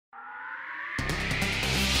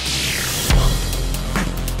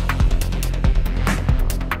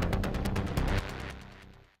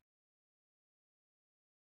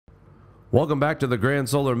Welcome back to the Grand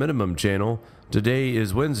Solar Minimum channel. Today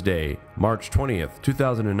is Wednesday, March 20th,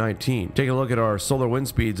 2019. Take a look at our solar wind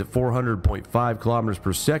speeds at 400.5 kilometers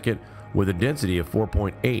per second with a density of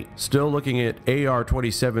 4.8. Still looking at AR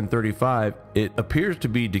 2735, it appears to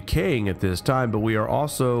be decaying at this time, but we are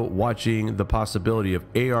also watching the possibility of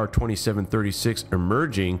AR 2736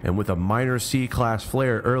 emerging, and with a minor C-class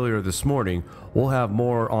flare earlier this morning. We'll have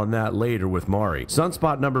more on that later with Mari.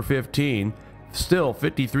 Sunspot number 15. Still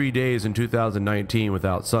 53 days in 2019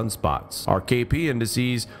 without sunspots. Our KP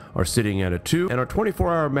indices are sitting at a 2 and our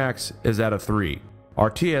 24-hour max is at a 3.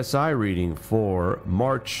 Our TSI reading for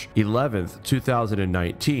March 11th,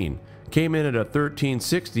 2019 came in at a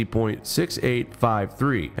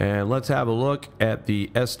 1360.6853. And let's have a look at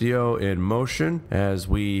the SDO in motion, as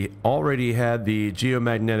we already had the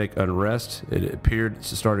geomagnetic unrest. It appeared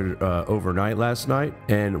to started overnight last night,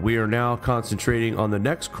 and we are now concentrating on the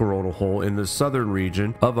next coronal hole in the southern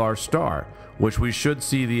region of our star, which we should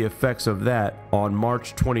see the effects of that on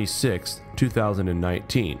March 26th,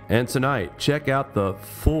 2019. And tonight, check out the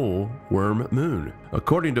full worm moon.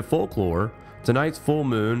 According to folklore, tonight's full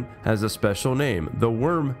moon has a special name, the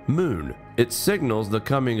worm moon. It signals the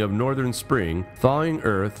coming of northern spring, thawing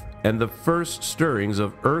earth, and the first stirrings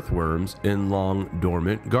of earthworms in long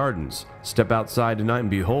dormant gardens. Step outside tonight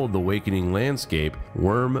and behold the awakening landscape.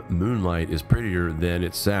 Worm moonlight is prettier than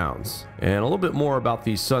it sounds. And a little bit more about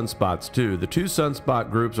these sunspots too. The two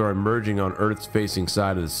sunspot groups are emerging on Earth's facing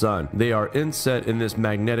side of the sun. They are inset in this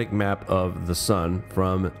magnetic map of the sun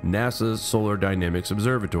from NASA's Solar Dynamics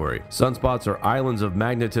Observatory. Sunspots are islands of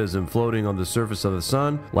magnetism floating on the surface of the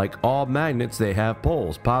sun. Like all magnets, they have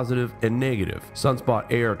poles, positive and negative.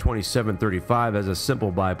 Sunspot AR 2735 has a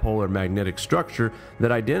simple bipolar magnetic structure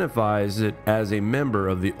that identifies it as a member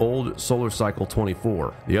of the old solar cycle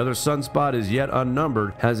 24. The other sunspot is yet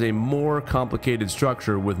unnumbered, has a more complicated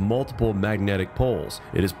structure with multiple magnetic poles.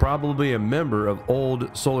 It is probably a member of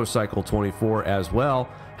old solar cycle 24 as well.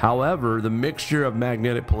 However, the mixture of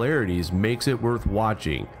magnetic polarities makes it worth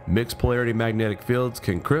watching. Mixed polarity magnetic fields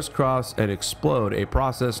can crisscross and explode, a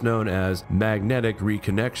process known as magnetic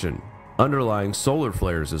reconnection, underlying solar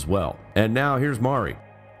flares as well. And now here's Mari.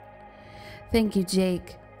 Thank you,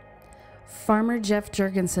 Jake. Farmer Jeff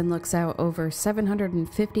Jurgensen looks out over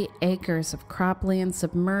 750 acres of cropland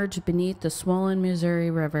submerged beneath the swollen Missouri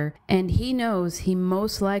River, and he knows he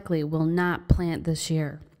most likely will not plant this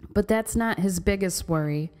year. But that's not his biggest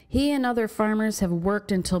worry. He and other farmers have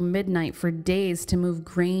worked until midnight for days to move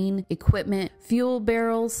grain, equipment, fuel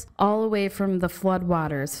barrels, all away from the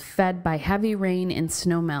floodwaters fed by heavy rain and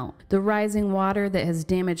snowmelt. The rising water that has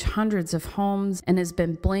damaged hundreds of homes and has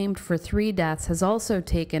been blamed for 3 deaths has also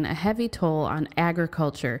taken a heavy toll on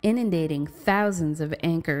agriculture, inundating thousands of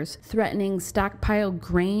acres, threatening stockpiled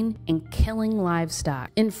grain and killing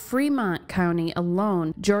livestock. In Fremont County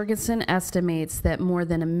alone, Jorgensen estimates that more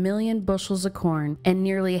than 1 million bushels of corn and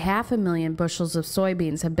nearly 500,000 bushels of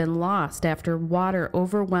soybeans have been lost after water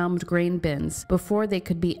overwhelmed grain bins before they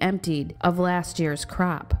could be emptied of last year's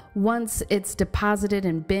crop. Once it's deposited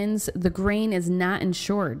in bins, the grain is not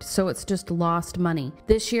insured, so it's just lost money.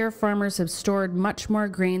 This year, farmers have stored much more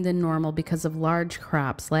grain than normal because of large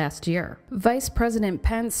crops last year. Vice President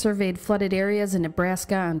Pence surveyed flooded areas in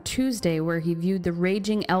Nebraska on Tuesday, where he viewed the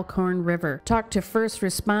raging Elkhorn River, talked to first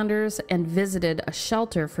responders, and visited a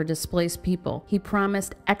shelter for displaced people. He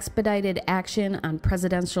promised expedited action on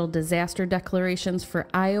presidential disaster declarations for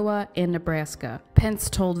Iowa and Nebraska. Pence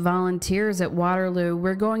told volunteers at Waterloo,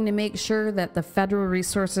 "We're going to make sure that the federal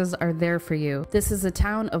resources are there for you. This is a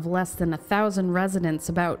town of less than 1,000 residents,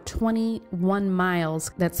 about 21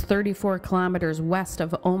 miles, that's 34 kilometers west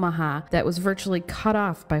of Omaha, that was virtually cut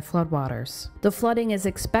off by floodwaters." The flooding is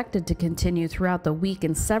expected to continue throughout the week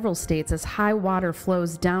in several states as high water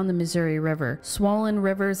flows down the Missouri River. Swollen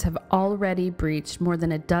rivers have already breached more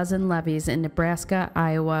than a dozen levees in Nebraska,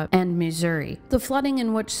 Iowa, and Missouri. The flooding,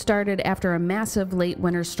 in which started after a massive late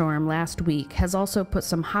winter storm last week, has also put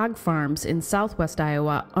some hog farms in southwest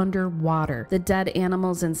Iowa under water. The dead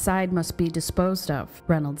animals inside must be disposed of,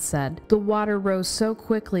 Reynolds said. The water rose so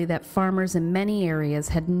quickly that farmers in many areas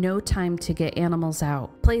had no time to get animals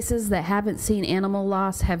out. Places that haven't seen animal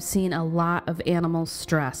loss have seen a lot of animal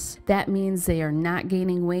stress. That means they are not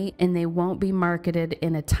gaining weight and they won't be marketed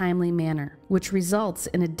in a timely manner, which results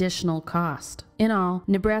in additional cost. In all,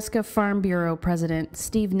 Nebraska Farm Bureau President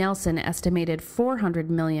Steve Nelson estimated $400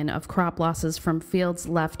 million of crop losses from fields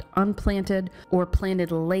left unplanted or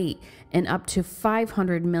planted late, and up to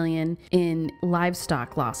 $500 million in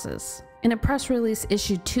livestock losses. In a press release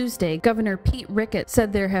issued Tuesday, Governor Pete Ricketts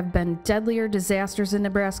said there have been deadlier disasters in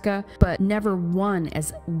Nebraska, but never one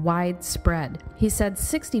as widespread. He said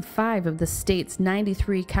 65 of the state's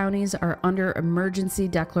 93 counties are under emergency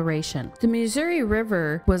declaration. The Missouri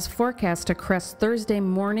River was forecast to crest Thursday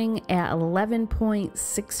morning at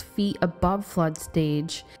 11.6 feet above flood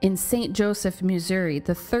stage in St. Joseph, Missouri,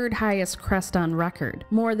 the third highest crest on record.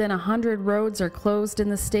 More than 100 roads are closed in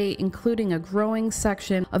the state, including a growing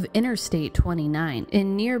section of Interstate 29.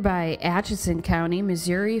 In nearby Atchison County,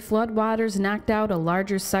 Missouri, floodwaters knocked out a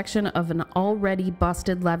larger section of an already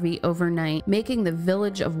busted levee overnight, making the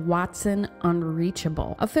village of Watson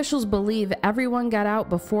unreachable. Officials believe everyone got out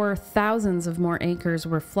before thousands of more acres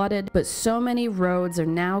were flooded, but so many roads are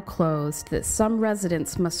now closed that some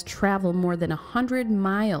residents must travel more than 100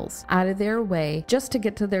 miles out of their way just to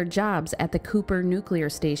get to their jobs at the Cooper Nuclear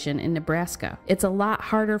Station in Nebraska. It's a lot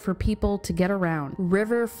harder for people to get around.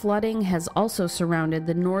 River flooding has also surrounded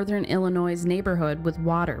the northern Illinois neighborhood with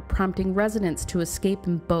water, prompting residents to escape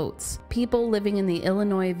in boats. People living in the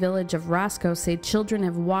Illinois village of Roscoe say children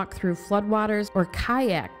have walked through floodwaters or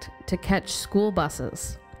kayaked to catch school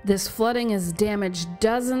buses. This flooding has damaged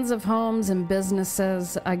dozens of homes and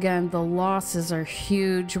businesses. Again, the losses are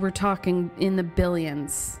huge. We're talking in the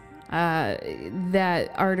billions.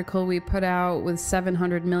 That article we put out with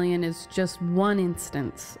 700 million is just one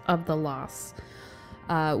instance of the loss.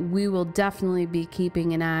 We will definitely be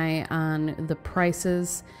keeping an eye on the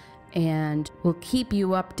prices, and we'll keep you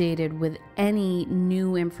updated with any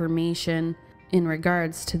new information in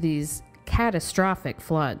regards to these catastrophic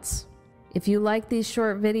floods. If you like these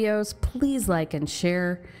short videos, please like and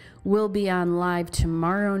share. We'll be on live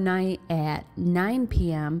tomorrow night at 9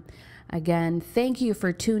 p.m. Again, thank you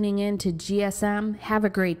for tuning in to GSM. Have a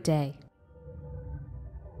great day.